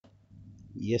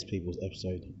Yes, people's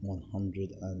episode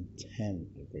 110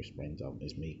 of Bruce Brain Dump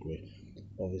is me, Griff.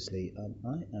 Obviously, I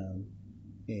am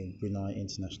in Brunei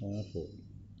International Airport.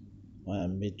 I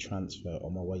am mid transfer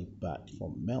on my way back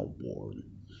from Melbourne,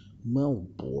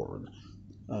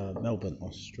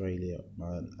 Australia,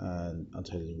 man. And I'll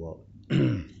tell you what,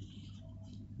 I'm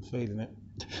feeling it.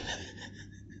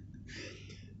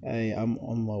 Hey, I'm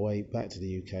on my way back to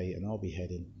the UK and I'll be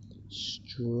heading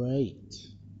straight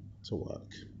to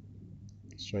work.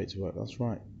 Straight to work, that's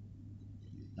right.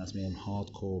 That's me. I'm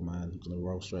hardcore, man. I'm gonna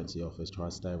roll straight into the office, try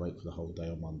to stay awake for the whole day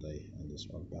on Monday, and just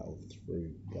try and battle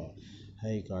through. But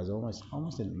hey, guys, I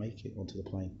almost didn't make it onto the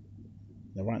plane.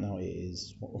 Now, right now it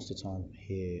is what's the time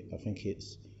here? I think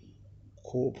it's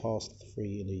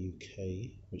 3:15 in the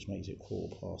UK, which makes it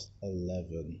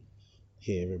 11:15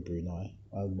 here in Brunei.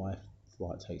 My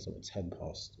flight takes up at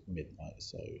midnight,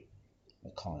 so I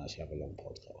can't actually have a long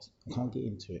podcast. I can't get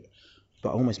into it. But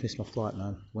I almost missed my flight,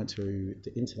 man. Went to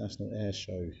the International Air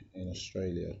Show in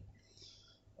Australia,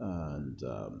 and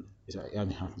it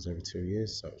only happens every 2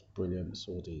 years, so it's brilliant.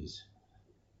 Saw these,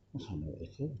 I can't remember what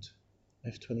they're called,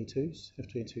 F-22s,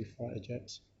 F-22 fighter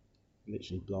jets.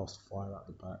 Literally blast fire out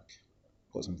the back.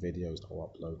 Got some videos that I'll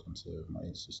upload onto my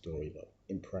Insta story, but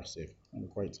impressive. Had a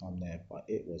great time there, but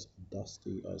it was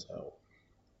dusty as hell.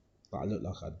 But I looked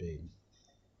like I'd been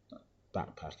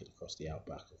backpacking across the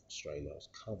outback of Australia. I was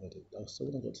covered in dust. So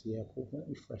when I got to the airport, let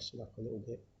me freshen up a little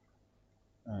bit.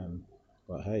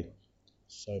 But hey,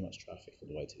 so much traffic on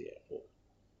the way to the airport.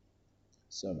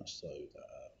 So much so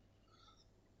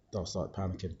that I started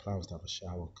panicking. Plans to have a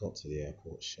shower. Got to the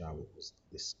airport. Shower was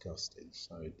disgusting.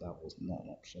 So that was not an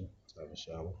option to have a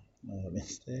shower.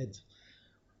 Instead,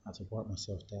 I had to wipe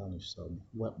myself down with some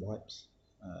wet wipes.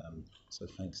 So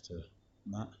thanks to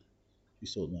Matt, who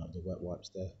sorted me out with the wet wipes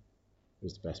there. He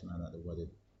was the best man at the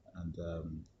wedding, and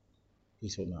he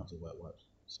sorted me out with the wet wipes.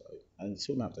 So, and he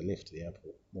sorted me out the lift to the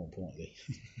airport. More importantly,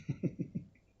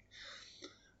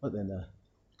 but then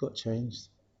got changed,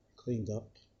 cleaned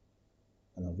up,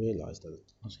 and I realised that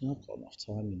I was I've got enough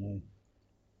time.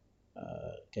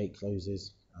 Gate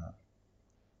closes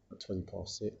at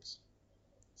 6:20,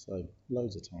 so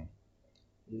loads of time.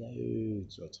 Then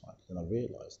I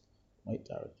realised, wait,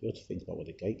 Darren, you have to think about when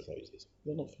the gate closes.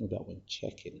 You're not thinking about when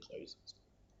check-in closes.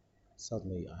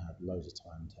 Suddenly, I had loads of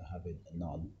time to have in a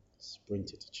nun,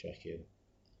 sprinted to check-in,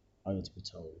 only to be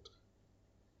told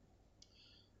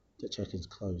that check-in's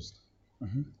closed.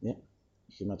 Yeah,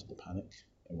 you can imagine the panic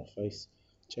in my face.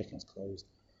 Check-in's closed,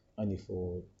 only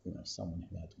for someone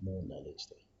who had more knowledge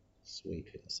to sweep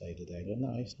in and save the day. Go,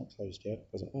 no, it's not closed yet.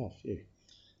 I was like, oh, phew.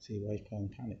 See why he's playing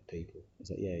panic, people. He's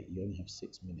like, yeah, you only have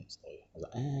 6 minutes though. I was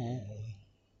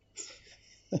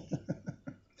like,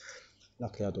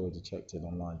 Luckily, I'd already checked in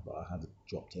online, but I had it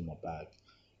dropped in my bag.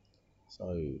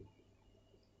 So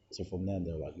from then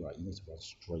they were like, right, you need to run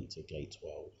straight to gate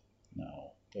 12.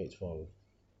 Now, gate 12,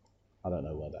 I don't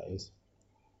know where that is,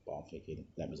 but I'm thinking,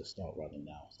 let me just start running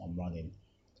now. So I'm running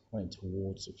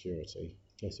towards security.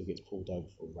 In case it gets pulled over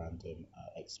for random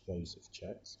explosive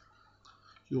checks.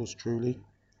 Yours truly.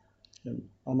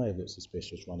 I may have looked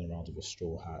suspicious running around with a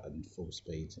straw hat and full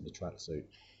speed in the tracksuit.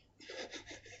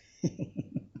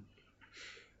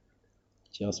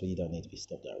 Just when you don't need to be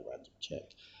stopped at a random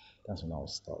check. That's when I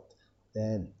was stopped.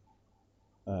 Then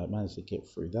managed to get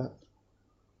through that.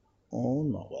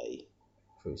 On my way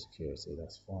through security,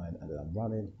 that's fine. And then I'm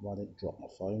running, drop my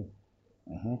phone.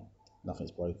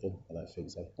 Nothing's broken, I don't think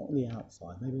so. Not on the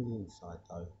outside, maybe on the inside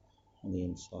though. On the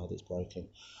inside it's broken.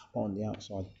 But on the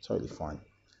outside, totally fine.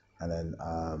 And then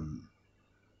I'm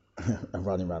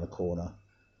running around the corner,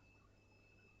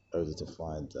 only to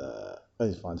find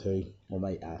who? My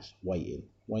mate Ash, waiting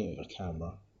with a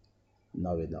camera,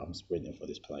 knowing that I'm sprinting for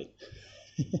this plane.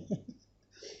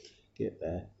 Get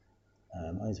there.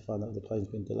 I need to find out the plane's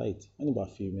been delayed, only by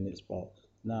a few minutes, but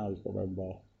now you've got to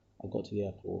remember, I got to the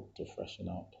airport to freshen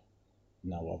up.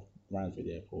 Now I've ran through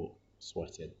the airport,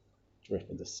 sweating,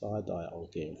 dripping. The side eye I was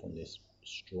getting from this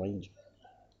strange,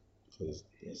 because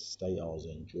the state I was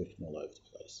in, drifting all over the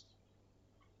place.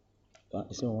 But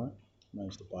it's alright.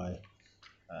 Managed to buy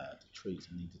the treats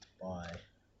I needed to buy.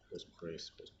 Got some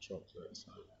crisps, got some chocolate,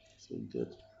 so it's all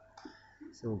good.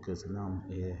 It's all good. So now I'm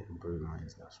here in Brunei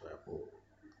International Airport.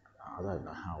 I don't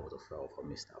know how I would have felt if I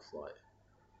missed that flight.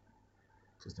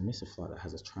 Because to miss a flight that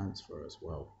has a transfer as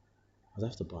well, I'd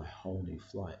have to buy a whole new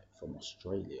flight from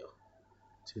Australia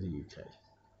to the UK.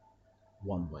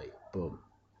 One way, boom.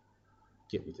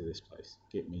 Get me to this place.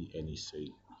 Get me any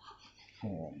seat.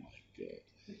 Oh my god.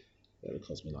 That would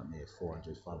cost me like near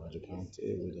 £400, £500.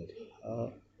 It would have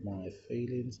hurt my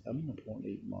feelings and more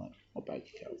importantly, my bank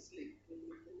account.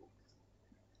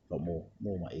 but more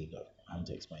my ego. Having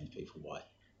to explain to people why.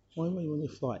 Why were you on your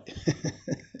flight?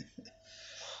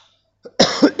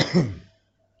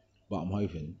 But I'm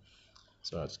hoping.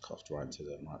 Sorry, I just coughed right into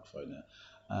the microphone there.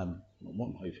 What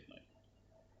I'm hoping though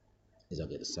is I'll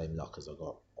get the same luck as I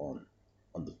got on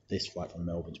this flight from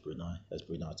Melbourne to Brunei, as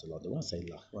Brunei to London. When I say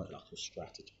luck, I luck, was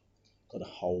strategy. Got a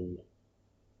whole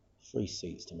 3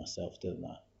 seats to myself, didn't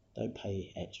I? Don't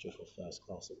pay extra for first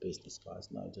class or business class.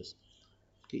 No, just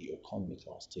get your economy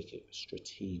class ticket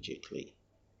strategically.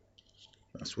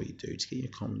 That's what you do to get your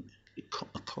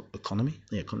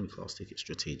economy class ticket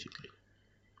strategically.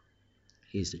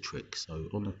 Here's the trick. So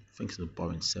on the, I think it's the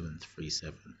Boeing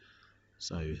 737.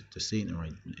 So the seating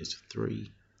arrangement is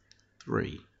 3,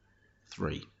 3,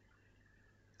 3.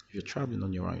 If you're traveling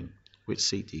on your own, which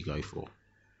seat do you go for?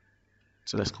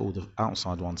 So let's call the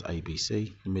outside ones A, B,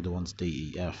 C, the middle ones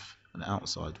D, E, F, and the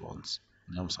outside ones,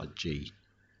 and the outside G,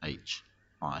 H,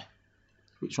 I.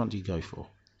 Which one do you go for?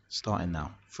 Starting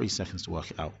now. 3 seconds to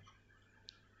work it out.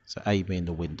 So A being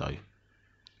the window,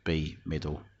 B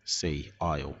middle, C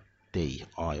aisle, D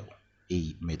aisle,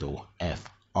 E middle, F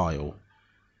aisle,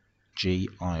 G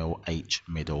aisle, H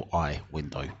middle, I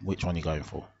window. Which one are you going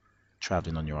for?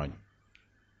 Traveling on your own.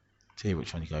 To hear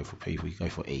which one you go for, people, you go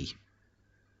for E.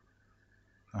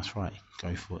 That's right,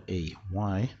 go for E.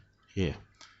 Why? Here.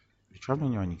 If you're traveling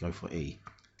on your own, you go for E.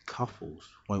 Couples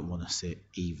won't want to sit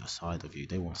either side of you.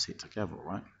 They want to sit together,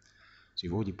 right? So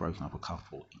you've already broken up a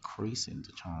couple, increasing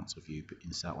the chance of you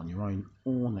being sat on your own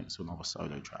or next to another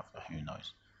solo traveller. Who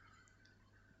knows?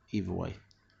 Either way,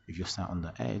 if you're sat on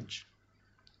the edge,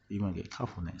 you won't get a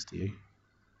couple next to you,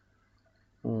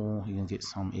 or you're going to get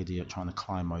some idiot trying to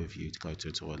climb over you to go to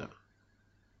the toilet.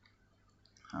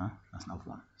 That's another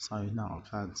one. So now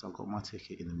I've got my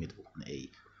ticket in the middle on E.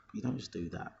 But you don't just do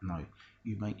that. No,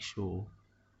 you make sure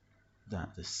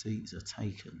that the seats are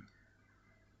taken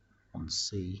on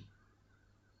C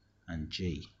and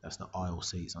G. That's the aisle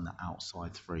seats on the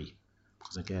outside 3.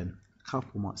 Because again, a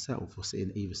couple might settle for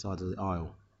sitting either side of the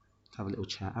aisle. Have a little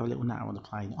chat, have a little natter on the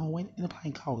plane. Oh, went in the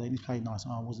plane cold, ain't the plane nice?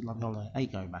 Oh, was it lovely holiday?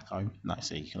 Ain't going back home. No,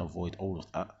 see, you can avoid all of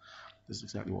that. This is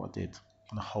exactly what I did.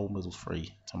 And the whole middle 3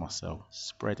 to myself,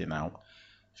 spreading out.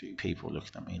 A few people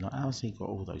looking at me like, how's he got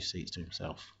all those seats to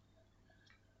himself?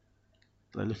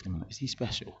 They're looking at me like, is he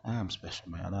special? I am special,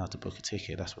 mate. I know how to book a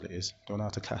ticket, that's what it is. Don't know how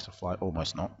to catch a flight,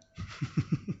 almost not.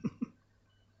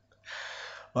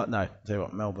 But no, tell you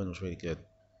what, Melbourne was really good.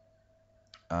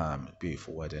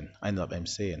 Beautiful wedding. I ended up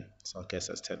emceeing, so I guess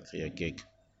that's technically a gig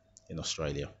in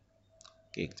Australia.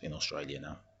 Gigged in Australia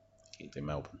now. Gigged in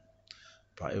Melbourne.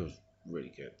 But it was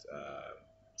really good.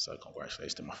 So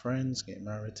congratulations to my friends getting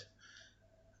married.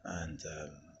 And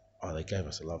they gave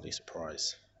us a lovely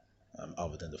surprise.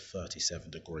 Other than the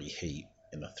 37-degree heat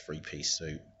in a 3-piece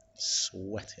suit,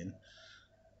 sweating,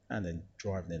 and then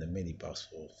driving in a minibus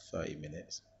for 30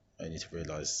 minutes, only to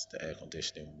realise the air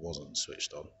conditioning wasn't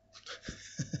switched on.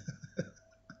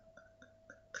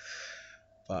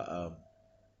 But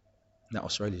now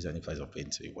Australia's the only place I've been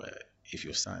to where if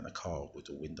you're sat in a car with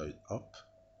the window up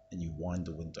and you wind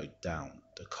the window down,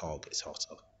 the car gets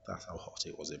hotter. That's how hot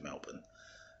it was in Melbourne.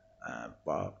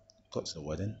 But got to the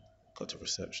wedding, got to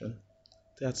reception.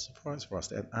 They had a surprise for us.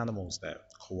 They had animals there: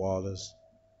 koalas,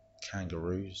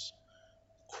 kangaroos,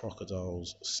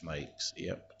 crocodiles, snakes.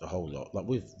 Yep, the whole lot. Like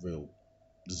with real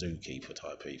zookeeper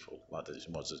type people. Like this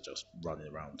was just running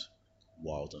around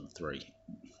wild and free.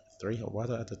 Why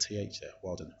did I add the TH there?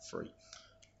 Wild and free.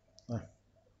 No.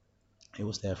 It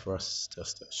was there for us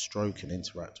just to stroke and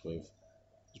interact with.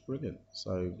 It was brilliant.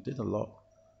 So we did a lot.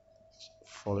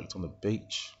 Frolicked on the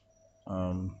beach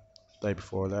day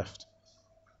before I left.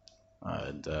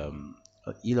 And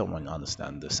you don't want to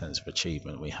understand the sense of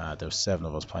achievement we had. There were 7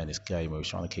 of us playing this game. We were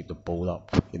trying to keep the ball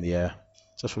up in the air,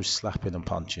 just through slapping and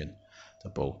punching the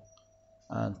ball.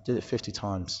 And did it 50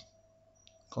 times.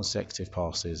 Consecutive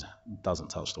passes, doesn't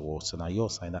touch the water. Now you're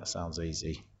saying that sounds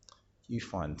easy. You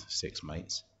find 6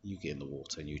 mates, you get in the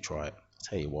water and you try it. I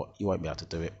tell you what, you won't be able to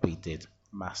do it. We did.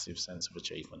 Massive sense of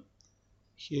achievement.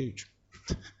 Huge.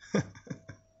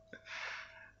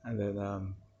 And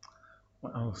then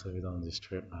what else have we done on this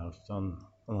trip? I've done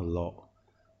a lot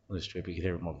on this trip. You can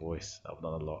hear it in my voice. I've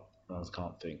done a lot. I just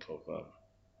can't think of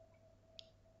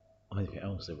anything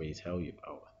else to really tell you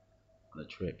about on the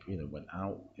trip. Went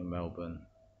out in Melbourne.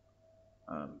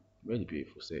 Really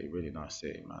beautiful city, really nice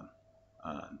city, man.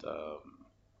 And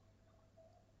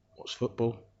watched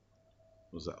football.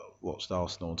 Watched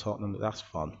Arsenal and Tottenham. That's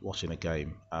fun. Watching a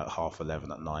game at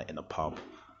 11:30 at night in a pub,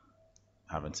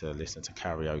 having to listen to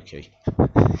karaoke.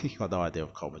 You got no idea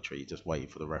of commentary. You're just waiting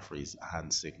for the referee's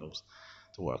hand signals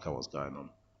to work out what's going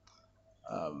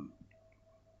on.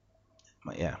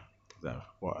 But yeah, so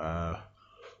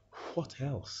what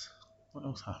else? What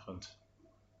else happened?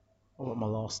 What about my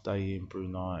last day in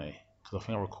Brunei? Because I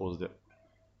think I recorded it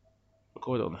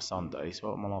on a Sunday. So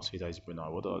what about my last few days in Brunei?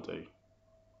 What did I do?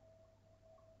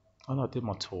 Oh no, I did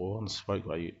my tour and spoke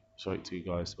to you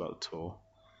guys about the tour.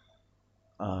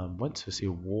 Went to see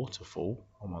a waterfall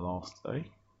on my last day.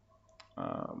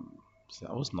 So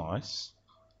that was nice.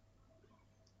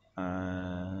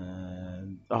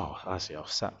 And actually, I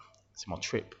was sat. So my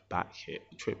trip back here,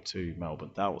 the trip to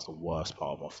Melbourne, that was the worst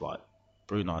part of my flight.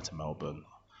 Brunei to Melbourne,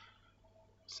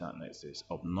 sat next to this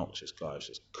obnoxious guy who's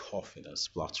just coughing and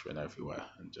spluttering everywhere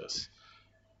and just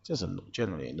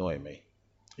generally annoying me.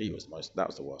 That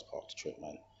was the worst part of the trip,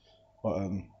 man.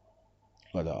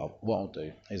 But what I'll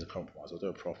do, here's a compromise. I'll do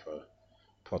a proper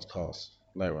podcast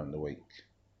later in the week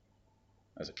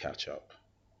as a catch up.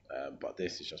 But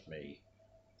this is just me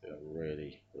doing a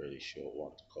really, really short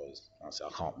one because I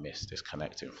can't miss this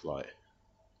connecting flight.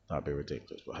 That'd be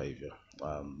ridiculous behaviour.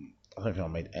 I don't think I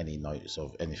made any notes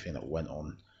of anything that went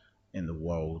on in the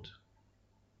world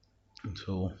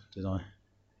until did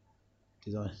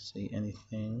I see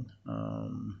anything? I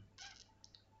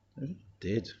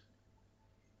did.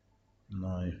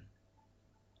 No.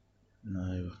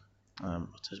 There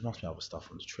must be other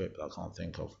stuff on the trip that I can't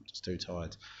think of. I'm just too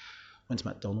tired. Went to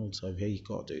McDonald's over here. You've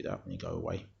got to do that when you go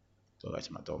away. Go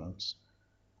to McDonald's.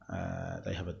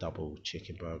 They have a double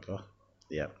chicken burger.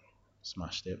 Yep,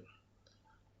 smashed it.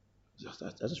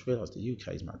 I just realised the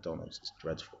UK's McDonald's is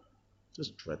dreadful.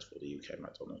 Just dreadful, the UK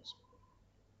McDonald's.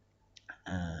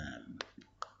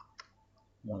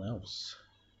 What else?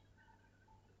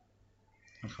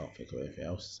 I can't think of anything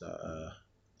else that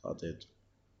I did.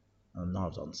 I know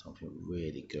I've done something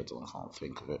really good and I can't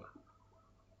think of it.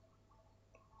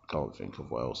 Can't think of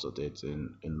what else I did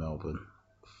in Melbourne.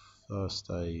 First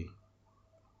day.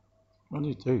 What did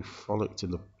you do? Frolicked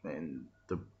in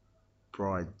the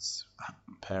bride's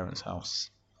parents' house.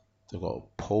 They've got a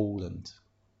pool and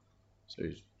so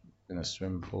he's in a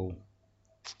swimming pool.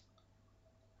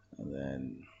 And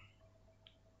then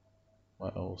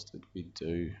what else did we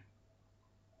do?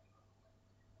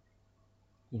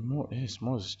 More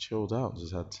just chilled out.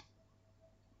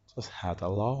 Just had a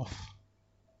laugh.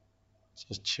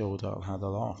 Just chilled out and had a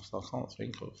laugh. So I can't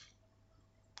think of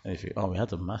anything. Oh, we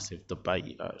had a massive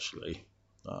debate actually.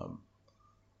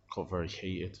 Got very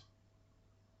heated.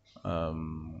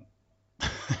 Don't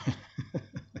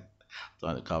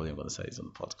can't believe I'm going to say this on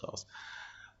the podcast.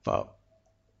 But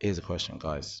here's a question,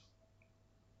 guys.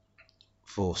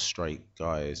 For straight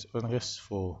guys, and I guess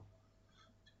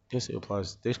it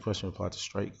applies. This question applies to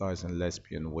straight guys and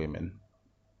lesbian women,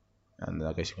 and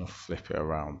I guess you can flip it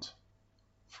around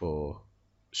for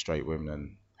straight women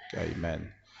and gay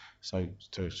men. So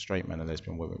to straight men and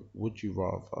lesbian women, would you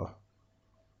rather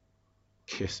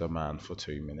kiss a man for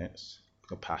 2 minutes,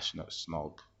 like a passionate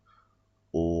snog,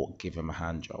 or give him a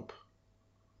hand job?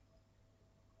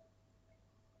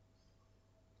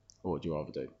 What would you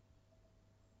rather do?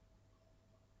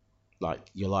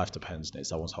 Like your life depends on it.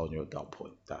 Someone's holding you at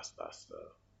gunpoint. That's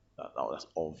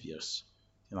obvious.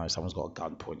 You know, someone's got a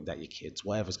gun pointed at your kids.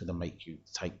 Whatever's going to make you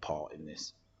take part in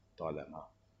this dilemma.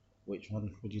 Which one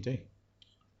would you do?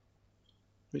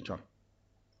 Which one?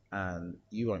 And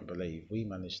you won't believe we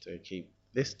managed to keep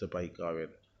this debate going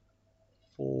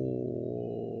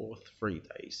for 3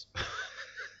 days.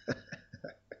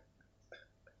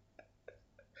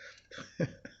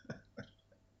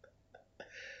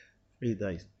 3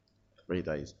 days. 3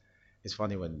 days. It's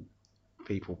funny when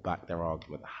people back their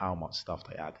argument how much stuff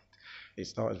they added. It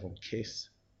started from kiss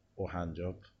or hand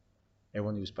job.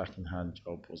 Everyone who was backing hand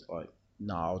job was like,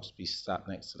 no, I'll just be sat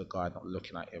next to the guy, not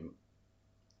looking at him.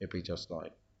 It'd be just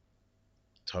like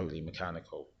totally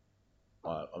mechanical.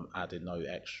 I'm adding no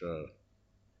extra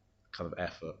kind of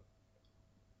effort.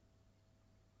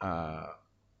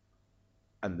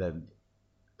 And then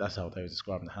that's how they were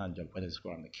describing the hand job. When they're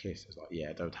describing the kiss, it's like,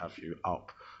 yeah, don't have you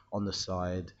up on the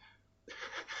side,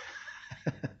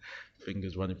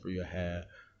 fingers running through your hair.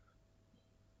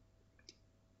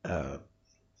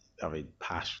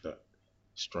 Passionate,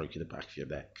 stroking the back of your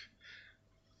neck.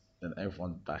 And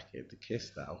everyone back here to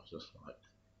kiss that was just like,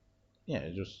 yeah,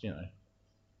 just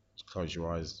close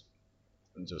your eyes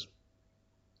and just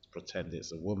pretend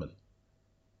it's a woman.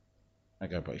 I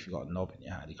go, but if you've got a knob in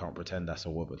your hand, you can't pretend that's a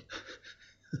woman.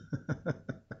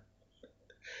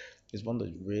 It's one of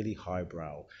those really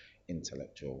highbrow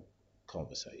intellectual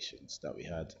conversations that we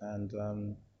had,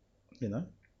 and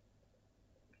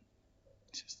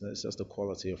it's just the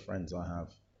quality of friends I have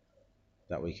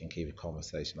that we can keep a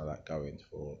conversation like that going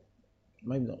for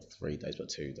maybe not 3 days, but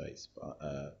 2 days. But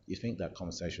you think that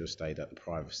conversation was stayed at the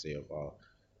privacy of our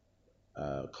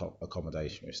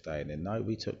accommodation we're staying in? No,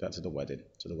 we took that to the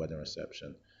wedding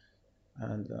reception.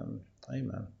 And hey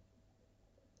man,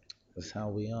 that's how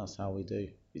we are, that's how we do.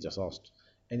 We just asked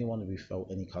anyone who we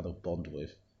felt any kind of bond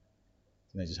with.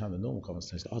 Just having a normal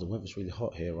conversation. Oh, the weather's really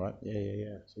hot here, right?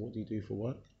 Yeah. So what do you do for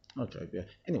work? Okay, yeah.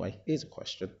 Anyway, here's a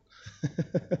question.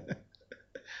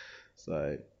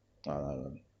 So, I don't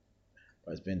know,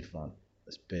 but it's been fun.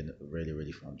 It's been a really,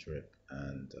 really fun trip,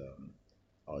 and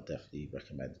I would definitely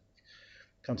recommend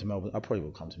come to Melbourne. I probably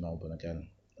will come to Melbourne again.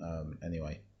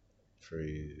 Anyway,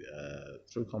 through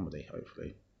comedy,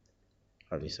 hopefully.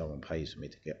 Hopefully, someone pays for me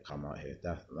to come out here.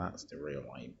 That's the real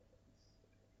aim.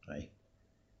 Okay,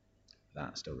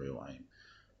 that's the real aim.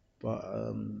 But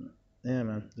yeah,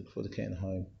 man, look forward to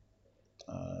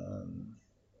um,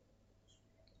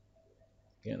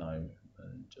 getting home,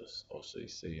 and just obviously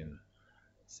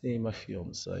seeing my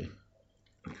fiance.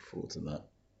 Look forward to that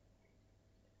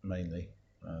mainly,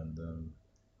 and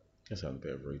guess having a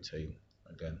bit of routine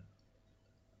again.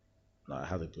 Like, I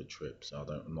had a good trip, so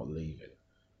I'm not leaving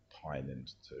pining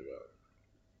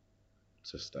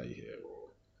to stay here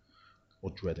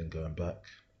or dreading going back.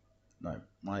 No,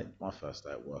 my first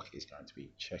day at work is going to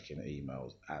be checking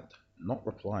emails and not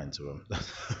replying to them.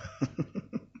 It's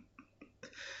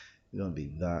going to be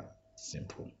that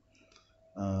simple.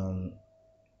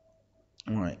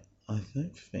 Right, I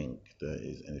don't think there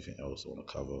is anything else I want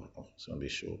to cover. It's going to be a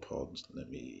short pod. Let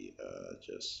me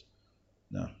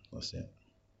no, that's it.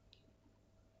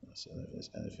 That's it. If there's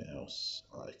anything else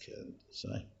I can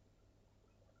say.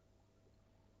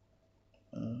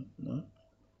 No.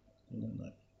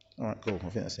 All right, cool. I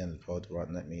think that's the end of the pod.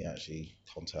 Right, let me actually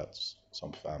contact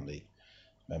some family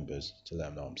members to let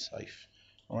them know I'm safe.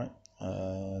 All right,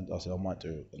 and I said I might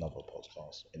do another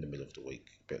podcast in the middle of the week,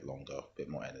 a bit longer, a bit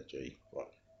more energy, but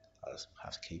I just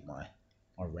have to keep my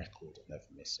record of never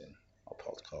missing a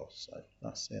podcast. So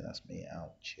that's it. That's me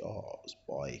out. Cheers.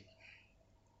 Bye.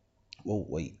 Well,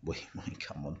 wait.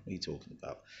 Come on. What are you talking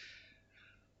about?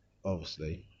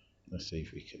 Obviously, let's see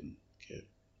if we can get.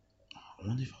 I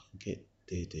wonder if I can get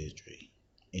Dear Deirdre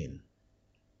in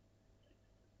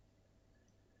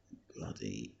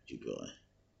bloody Dubai.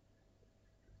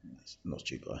 It's not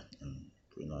Dubai,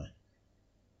 Brunei.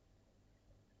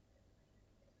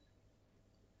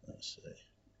 Let's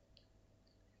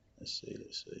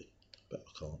see. But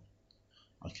I can't.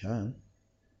 I can.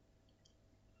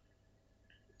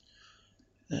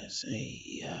 Let's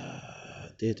see.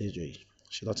 Dear Deirdre,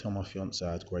 should I tell my fiance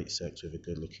I had great sex with a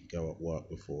good looking girl at work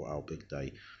before our big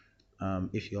day?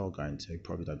 If you are going to,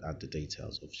 probably don't add the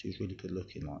details of she was really good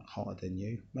looking, like hotter than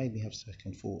you. Made me have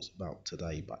second thoughts about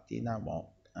today, but you know what?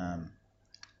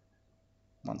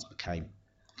 Once I came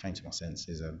to my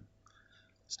senses and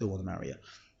still want to marry her.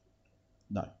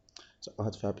 No. So I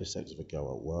had fabulous sex with a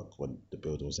girl at work when the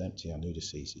building was empty. I knew the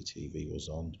CCTV was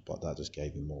on, but that just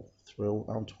gave me more thrill.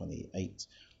 I'm 28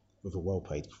 with a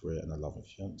well-paid career and a loving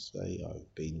fiance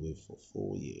I've been with for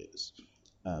 4 years.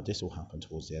 This all happened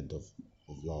towards the end of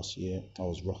last year. I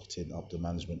was rocketing up the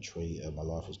management tree and my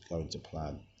life was going to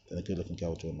plan. Then a good-looking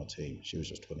girl joined my team. She was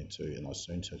just 22 and I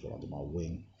soon took her under my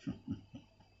wing.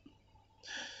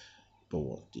 But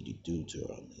what did you do to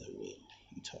her under the wing?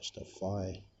 You touched her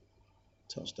thigh,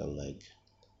 touched her leg,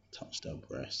 touched her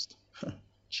breast.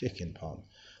 Chicken pun.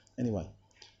 Anyway,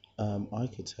 I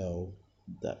could tell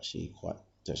that she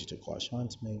took quite a shine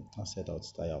to me. I said I'd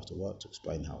stay after work to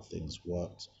explain how things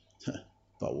worked.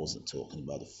 But I wasn't talking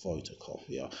about a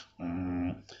photocopier.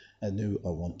 I knew I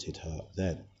wanted her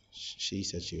then. She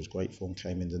said she was grateful and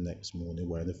came in the next morning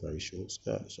wearing a very short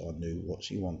skirt, so I knew what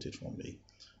she wanted from me.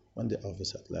 When the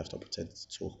others had left, I pretended to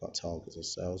talk about targets or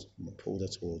sales, and I pulled her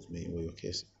towards me and we were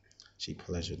kissing. She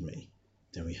pleasured me.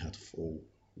 Then we had full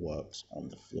works on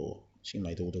the floor. She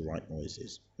made all the right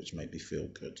noises, which made me feel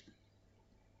good.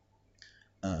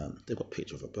 They've got a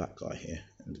picture of a black guy here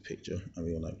in the picture, and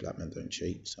we all know black men don't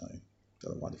cheat, so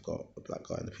don't know why they've got a black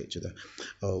guy in the picture there.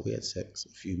 Oh, we had sex a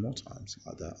few more times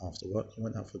like that after work. I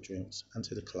went out for drinks and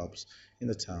to the clubs in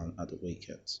the town at the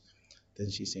weekends.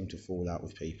 Then she seemed to fall out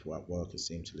with people at work and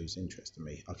seemed to lose interest in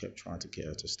me. I kept trying to get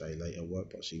her to stay late at work,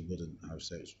 but she wouldn't have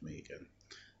sex with me again.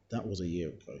 That was a year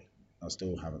ago. I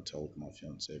still haven't told my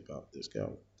fiance about this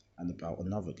girl and about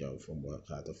another girl from work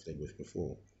I had a fling with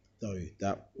before. Though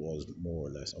that was more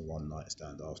or less a one night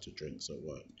stand after drinks at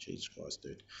work. Jesus Christ,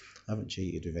 dude. I haven't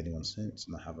cheated with anyone since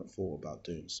and I haven't thought about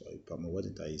doing so, but my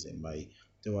wedding day is in May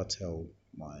Do I tell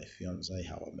my fiance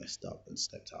how I messed up and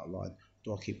stepped out of line?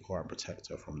 Do I keep quiet and protect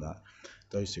her from that?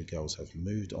 Those two girls have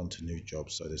moved on to new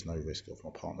jobs, so there's no risk of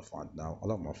my partner finding out. I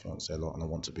love my fiance a lot, and I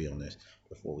want to be honest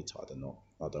before we tie the knot.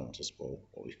 I don't want to spoil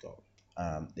what we've got.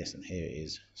 Listen, here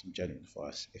is some genuine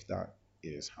advice. If that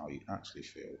is how you actually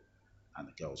feel, and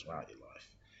the girls are out of your life,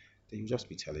 then you'll just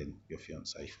be telling your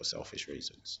fiance for selfish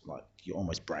reasons. Like you're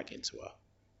almost bragging to her.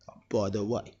 Like, by the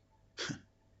way,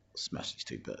 smash these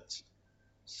two birds.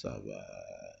 So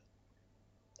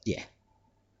yeah,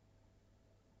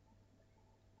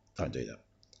 don't do that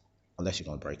unless you're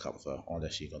going to break up with her, or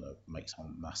unless you're going to make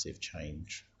some massive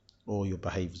change, or your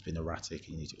behaviour's been erratic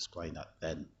and you need to explain that.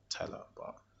 Then tell her,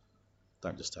 but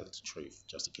don't just tell her the truth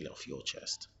just to get it off your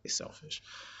chest. It's selfish.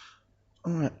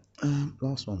 All right,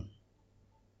 last one.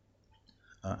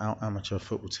 Our amateur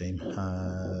football team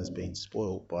has been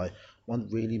spoiled by one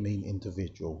really mean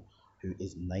individual who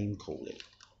is name calling.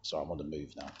 So I'm on the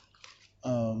move now.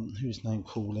 Who's name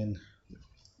calling?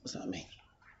 What's that mean?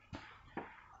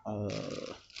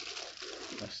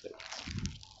 That's it.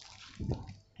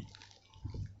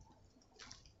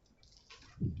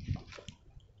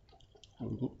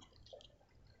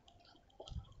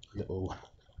 Little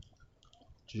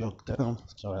jog down.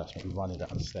 Sorry, that's me running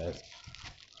downstairs.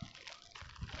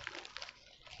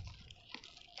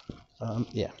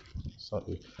 Yeah. So,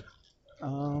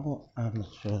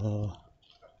 amateur.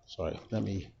 Sorry, let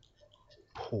me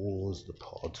pause the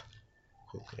pod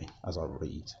quickly as I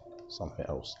read something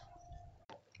else.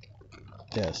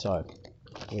 Yeah, so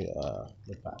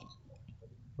we're back.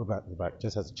 We're back.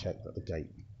 Just had to check that the gate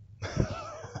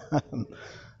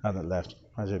hadn't left.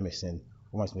 Imagine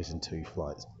almost missing 2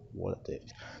 flights. What a dick.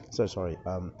 So sorry.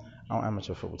 Our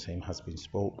amateur football team has been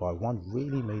spoilt by one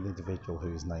really mean individual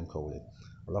who is name calling.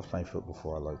 I love playing football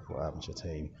for our local amateur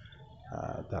team.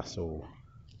 That's all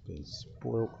been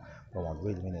spoilt by one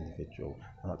really mean individual.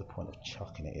 I'm at the point of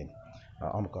chucking it in.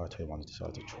 I'm a guy 21 who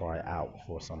decided to try it out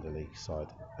for a Sunday league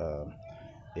side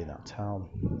in that town.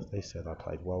 They said I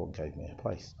played well and gave me a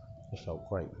place. It felt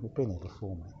great. We've been here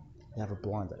before, mate. You have a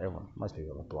blind at everyone. Most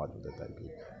people have a blind with their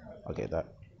debut. I get that.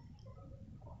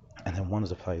 And then one of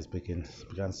the players began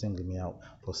singling me out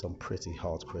for some pretty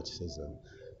hard criticism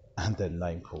and then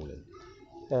name calling.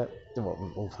 Yeah, what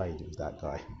we've all played it was that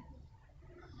guy.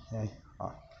 Yeah,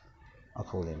 I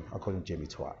call him Jimmy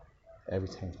Twat. Every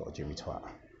team's got a Jimmy Twat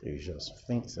who just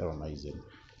thinks they're amazing,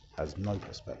 has no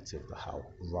perspective of how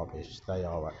rubbish they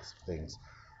are at things,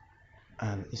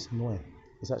 and it's annoying.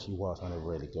 It's actually worse when they're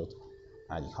really good,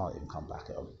 and you can't even come back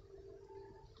at them.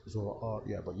 It's all like, oh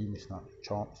yeah, but you missed that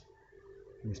chance.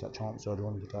 You missed that chance earlier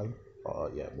on in the game. Oh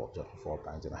yeah, what, just before I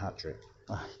banged in a hat trick?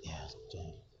 Yeah,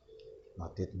 I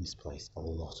did misplace a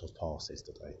lot of passes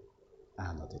today,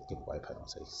 and I did give away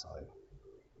penalties, so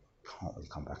can't really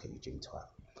come back at you, Jimmy Twat.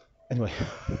 Anyway,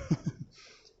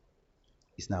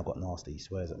 he's now got nasty. He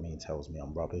swears at me and tells me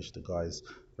I'm rubbish. The guy's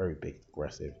very big,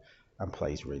 aggressive, and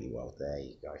plays really well. There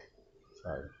you go.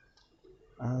 So,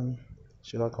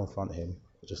 should I confront him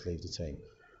or just leave the team?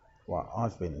 Well,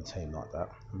 I've been in a team like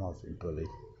that, and I've been bullied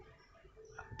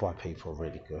by people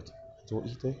really good. So what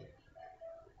you do?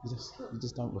 You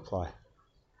just don't reply.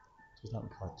 Just don't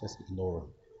reply. Just ignore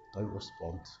him. Don't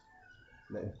respond.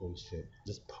 Let him do his shit.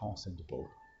 Just pass him the ball.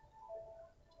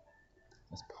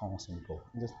 Just pass him the ball.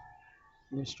 And just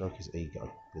stroke his ego.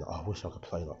 Be like, oh, I wish I could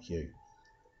play like you.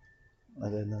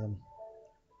 And then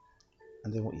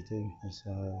what you do is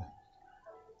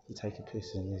you take a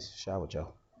piss in his shower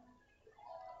gel.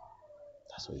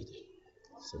 That's what you do.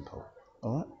 Simple.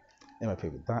 All right. Anyway,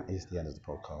 people, that is the end of the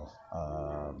podcast.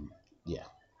 Yeah,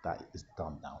 that is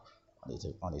done now. I need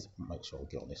to make sure I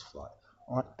get on this flight.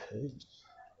 All right, peace.